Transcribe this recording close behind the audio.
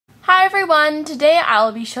Hi everyone! Today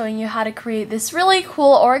I'll be showing you how to create this really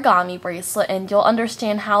cool origami bracelet, and you'll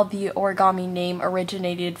understand how the origami name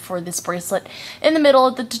originated for this bracelet in the middle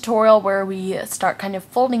of the tutorial where we start kind of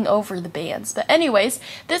folding over the bands. But anyways,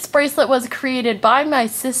 this bracelet was created by my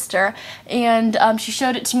sister, and she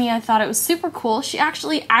showed it to me. I thought it was super cool. She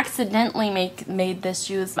actually accidentally made this.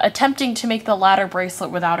 She was attempting to make the ladder bracelet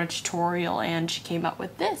without a tutorial, and she came up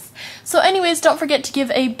with this. So anyways, don't forget to give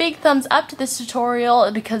a big thumbs up to this tutorial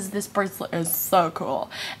because this bracelet is so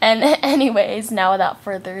cool. And anyways, now without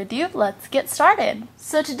further ado, let's get started.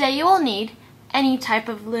 So today you will need any type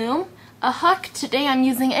of loom, a hook. Today I'm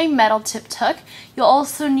using a metal tipped hook. You'll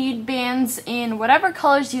also need bands in whatever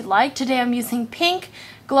colors you like. Today I'm using pink,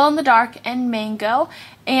 glow in the dark, and mango.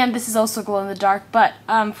 And this is also glow in the dark, but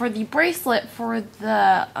for the bracelet, for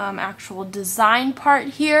the actual design part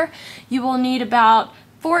here, you will need about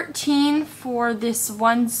 14 for this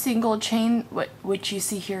one single chain, which you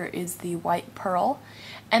see here is the white pearl,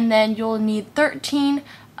 and then you'll need 13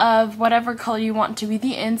 of whatever color you want to be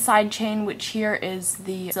the inside chain, which here is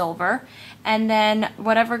the silver, and then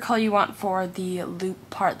whatever color you want for the loop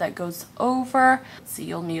part that goes over. So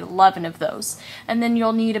you'll need 11 of those, and then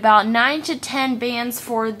you'll need about 9 to 10 bands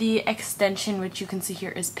for the extension, which you can see here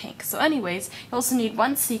is pink. So anyways, you also need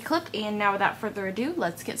one C-clip, and now without further ado,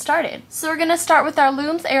 let's get started. So we're going to start with our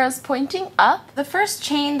looms, arrows pointing up. The first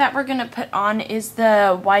chain that we're going to put on is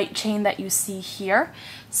the white chain that you see here.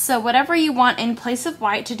 So whatever you want in place of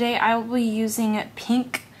white, today I will be using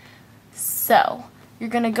pink. So you're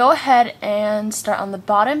going to go ahead and start on the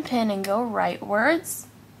bottom pin and go rightwards,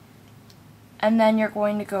 and then you're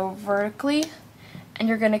going to go vertically, and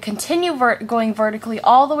you're going to continue going vertically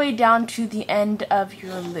all the way down to the end of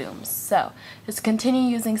your looms. So just continue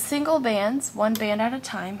using single bands, one band at a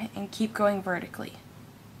time, and keep going vertically.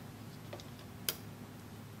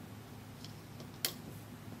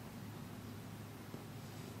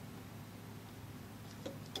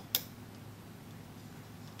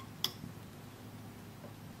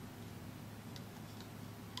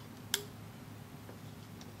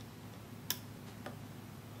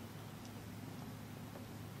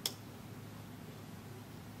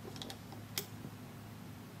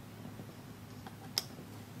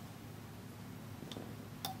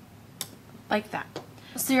 Like that.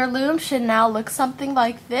 So your loom should now look something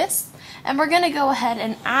like this, and we're going to go ahead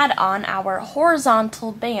and add on our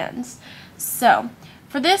horizontal bands. So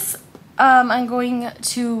for this I'm going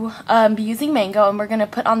to be using mango, and we're going to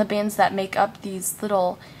put on the bands that make up these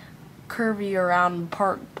little curvy around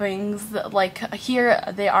part things. Like here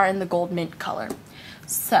they are in the gold mint color.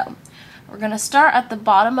 So we're going to start at the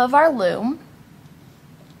bottom of our loom.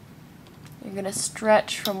 You're going to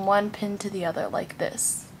stretch from one pin to the other like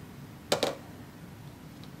this.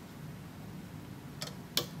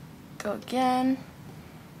 Go again.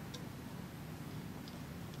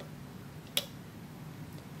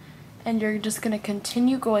 And you're just going to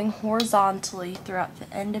continue going horizontally throughout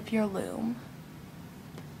the end of your loom.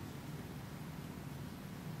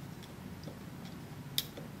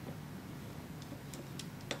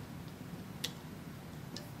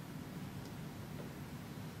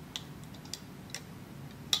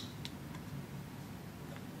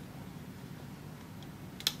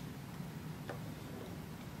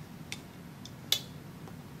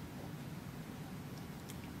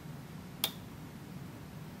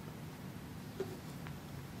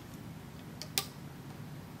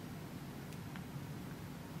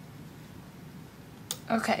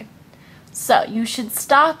 Okay, so you should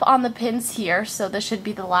stop on the pins here, so this should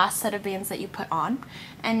be the last set of bands that you put on.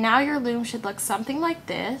 And now your loom should look something like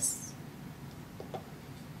this.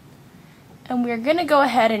 And we're going to go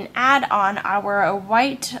ahead and add on our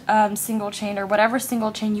white single chain, or whatever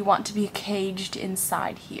single chain you want to be caged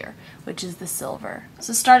inside here, which is the silver.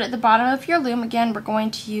 So start at the bottom of your loom. Again, we're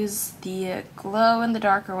going to use the glow in the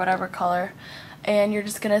dark or whatever color. And you're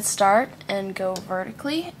just going to start and go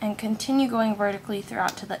vertically and continue going vertically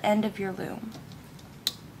throughout to the end of your loom.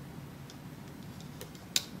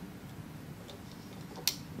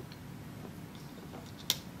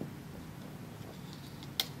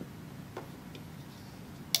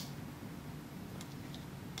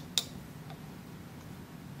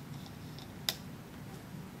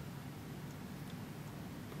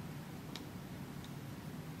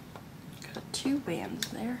 Got 2 bands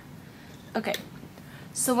there. Okay,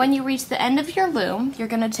 so when you reach the end of your loom, you're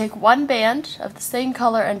going to take one band of the same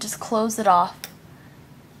color and just close it off.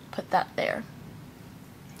 Put that there.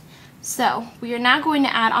 So we are now going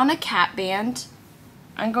to add on a cap band.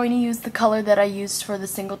 I'm going to use the color that I used for the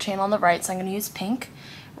single chain on the right, so I'm going to use pink.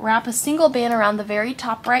 Wrap a single band around the very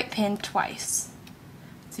top right pin twice.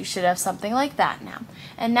 So you should have something like that now.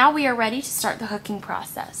 And now we are ready to start the hooking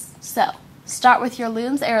process. So, start with your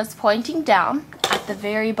loom's arrows pointing down at the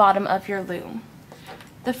very bottom of your loom.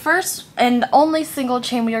 The first and only single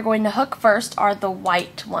chain we are going to hook first are the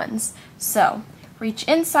white ones. So, reach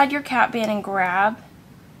inside your cap band and grab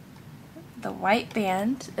the white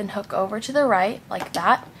band and hook over to the right like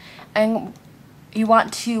that. And you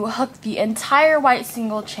want to hook the entire white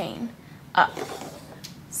single chain up.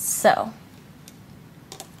 So,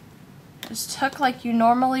 just hook like you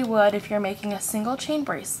normally would if you're making a single chain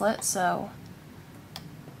bracelet. So,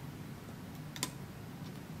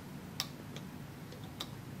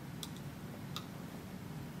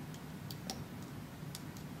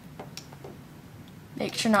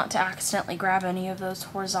 make sure not to accidentally grab any of those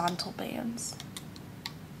horizontal bands.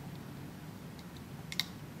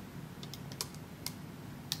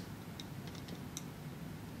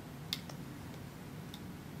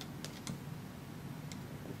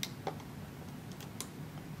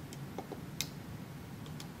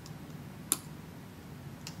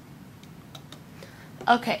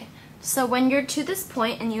 Okay, so when you're to this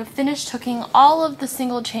point and you've finished hooking all of the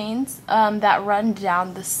single chains that run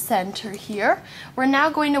down the center here, we're now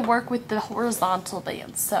going to work with the horizontal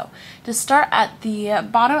bands. So, to start at the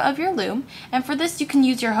bottom of your loom, and for this you can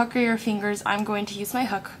use your hook or your fingers. I'm going to use my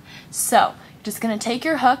hook. So, you're just going to take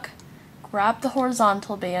your hook, grab the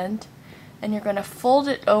horizontal band, and you're going to fold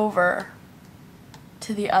it over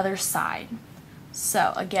to the other side.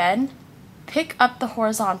 So, again, pick up the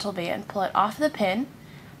horizontal band, pull it off the pin,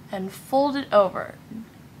 and fold it over.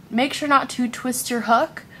 Make sure not to twist your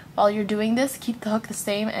hook while you're doing this. Keep the hook the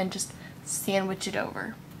same and just sandwich it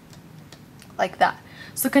over. Like that.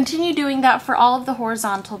 So continue doing that for all of the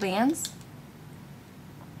horizontal bands.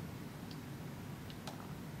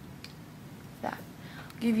 That.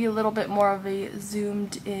 I'll give you a little bit more of a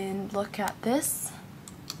zoomed in look at this.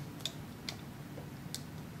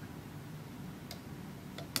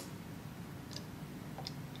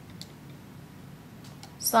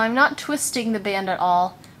 So I'm not twisting the band at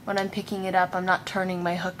all when I'm picking it up. I'm not turning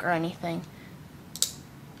my hook or anything.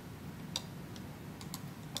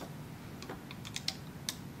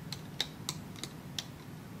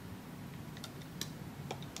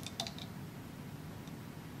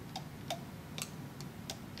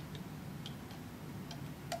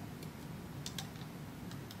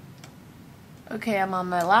 Okay, I'm on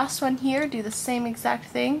my last one here. Do the same exact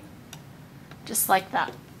thing, just like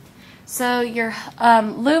that. So your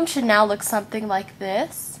loom should now look something like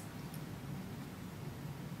this.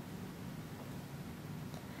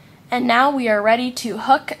 And now we are ready to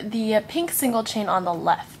hook the pink single chain on the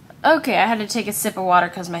left. Okay, I had to take a sip of water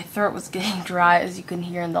because my throat was getting dry, as you can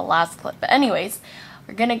hear in the last clip. But anyways,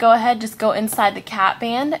 we're going to go ahead, just go inside the cap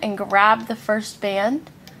band and grab the first band,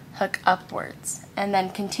 hook upwards, and then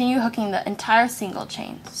continue hooking the entire single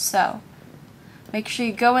chain. So, make sure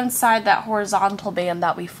you go inside that horizontal band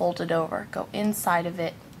that we folded over. Go inside of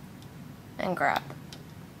it and grab.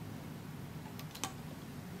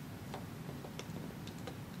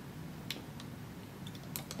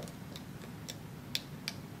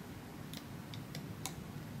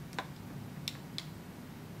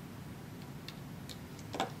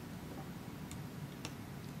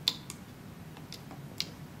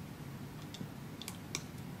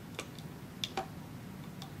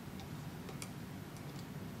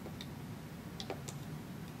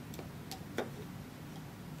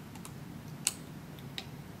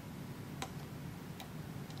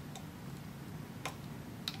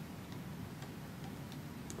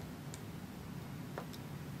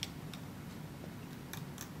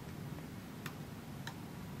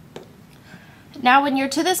 Now when you're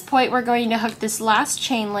to this point, we're going to hook this last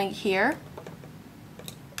chain link here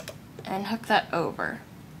and hook that over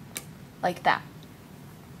like that.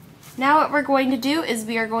 Now what we're going to do is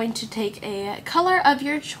we are going to take a color of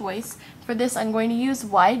your choice. For this I'm going to use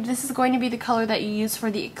white. This is going to be the color that you use for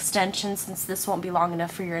the extension, since this won't be long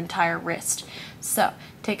enough for your entire wrist. So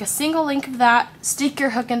take a single link of that, stick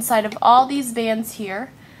your hook inside of all these bands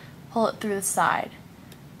here, pull it through the side,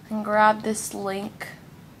 and grab this link,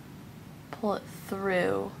 pull it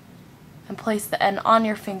through, and place the end on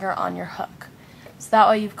your finger on your hook. So that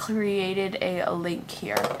way you've created a link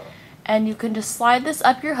here. And you can just slide this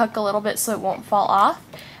up your hook a little bit so it won't fall off.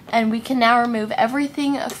 And we can now remove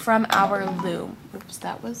everything from our loom. Oops,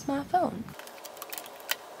 that was my phone.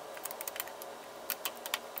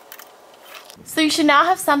 So you should now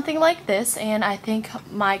have something like this, and I think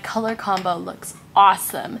my color combo looks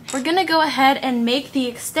awesome. We're gonna go ahead and make the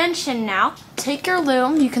extension now. Take your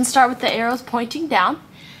loom, you can start with the arrows pointing down,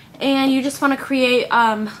 and you just want to create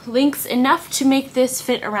links enough to make this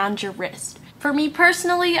fit around your wrist. For me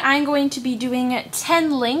personally, I'm going to be doing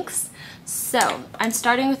 10 links. So I'm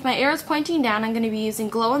starting with my arrows pointing down. I'm going to be using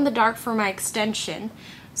glow in the dark for my extension.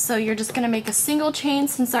 So you're just going to make a single chain.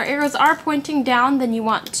 Since our arrows are pointing down, then you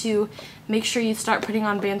want to make sure you start putting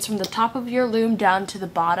on bands from the top of your loom down to the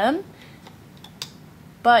bottom.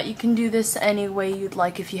 But you can do this any way you'd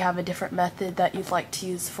like if you have a different method that you'd like to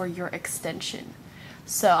use for your extension.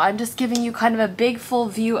 So I'm just giving you kind of a big full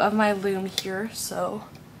view of my loom here. So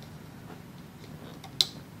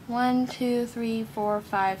 1, 2, 3, 4,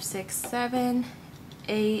 5, 6, 7,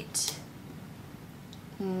 8,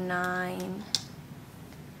 9,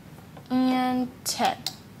 and 10.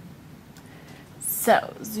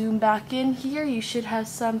 So zoom back in here, you should have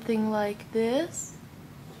something like this.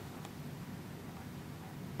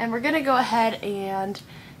 And we're going to go ahead and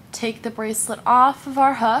take the bracelet off of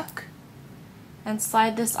our hook and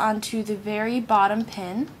slide this onto the very bottom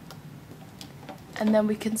pin, and then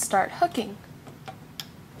we can start hooking.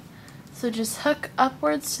 So just hook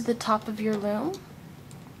upwards to the top of your loom.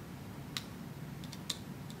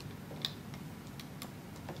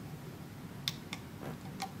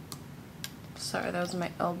 Sorry, that was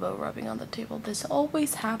my elbow rubbing on the table. This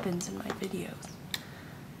always happens in my videos.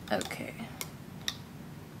 Okay.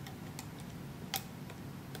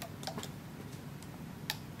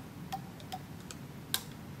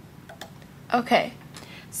 Okay,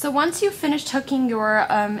 so once you've finished hooking your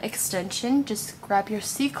extension, just grab your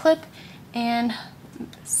C-clip and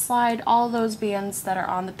slide all those bands that are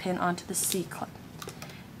on the pin onto the C-clip.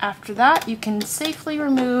 After that, you can safely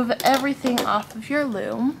remove everything off of your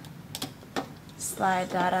loom. Slide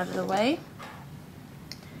that out of the way.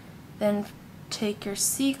 Then take your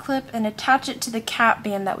C-clip and attach it to the cap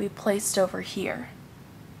band that we placed over here.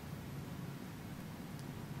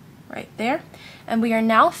 Right there. And we are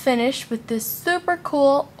now finished with this super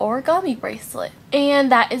cool origami bracelet. And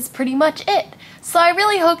that is pretty much it. So I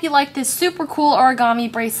really hope you like this super cool origami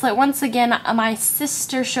bracelet. Once again, my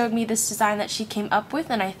sister showed me this design that she came up with,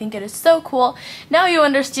 and I think it is so cool. Now you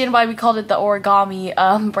understand why we called it the origami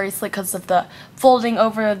bracelet, because of the folding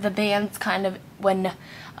over the bands kind of when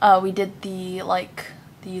we did the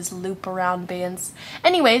these loop around bands.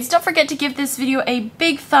 Anyways, don't forget to give this video a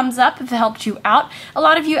big thumbs up if it helped you out. A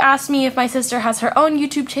lot of you asked me if my sister has her own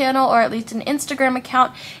YouTube channel or at least an Instagram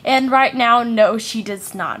account, and right now, no, she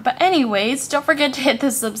does not. But anyways, don't forget to hit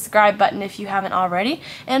the subscribe button if you haven't already,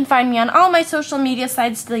 and find me on all my social media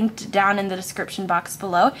sites linked down in the description box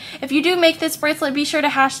below. If you do make this bracelet, be sure to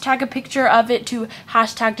hashtag a picture of it to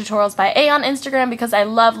hashtag tutorialsbya on Instagram, because I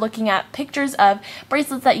love looking at pictures of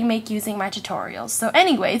bracelets that you make using my tutorials. So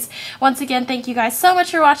anyways, once again, thank you guys so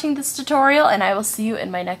much for watching this tutorial, and I will see you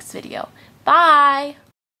in my next video. Bye!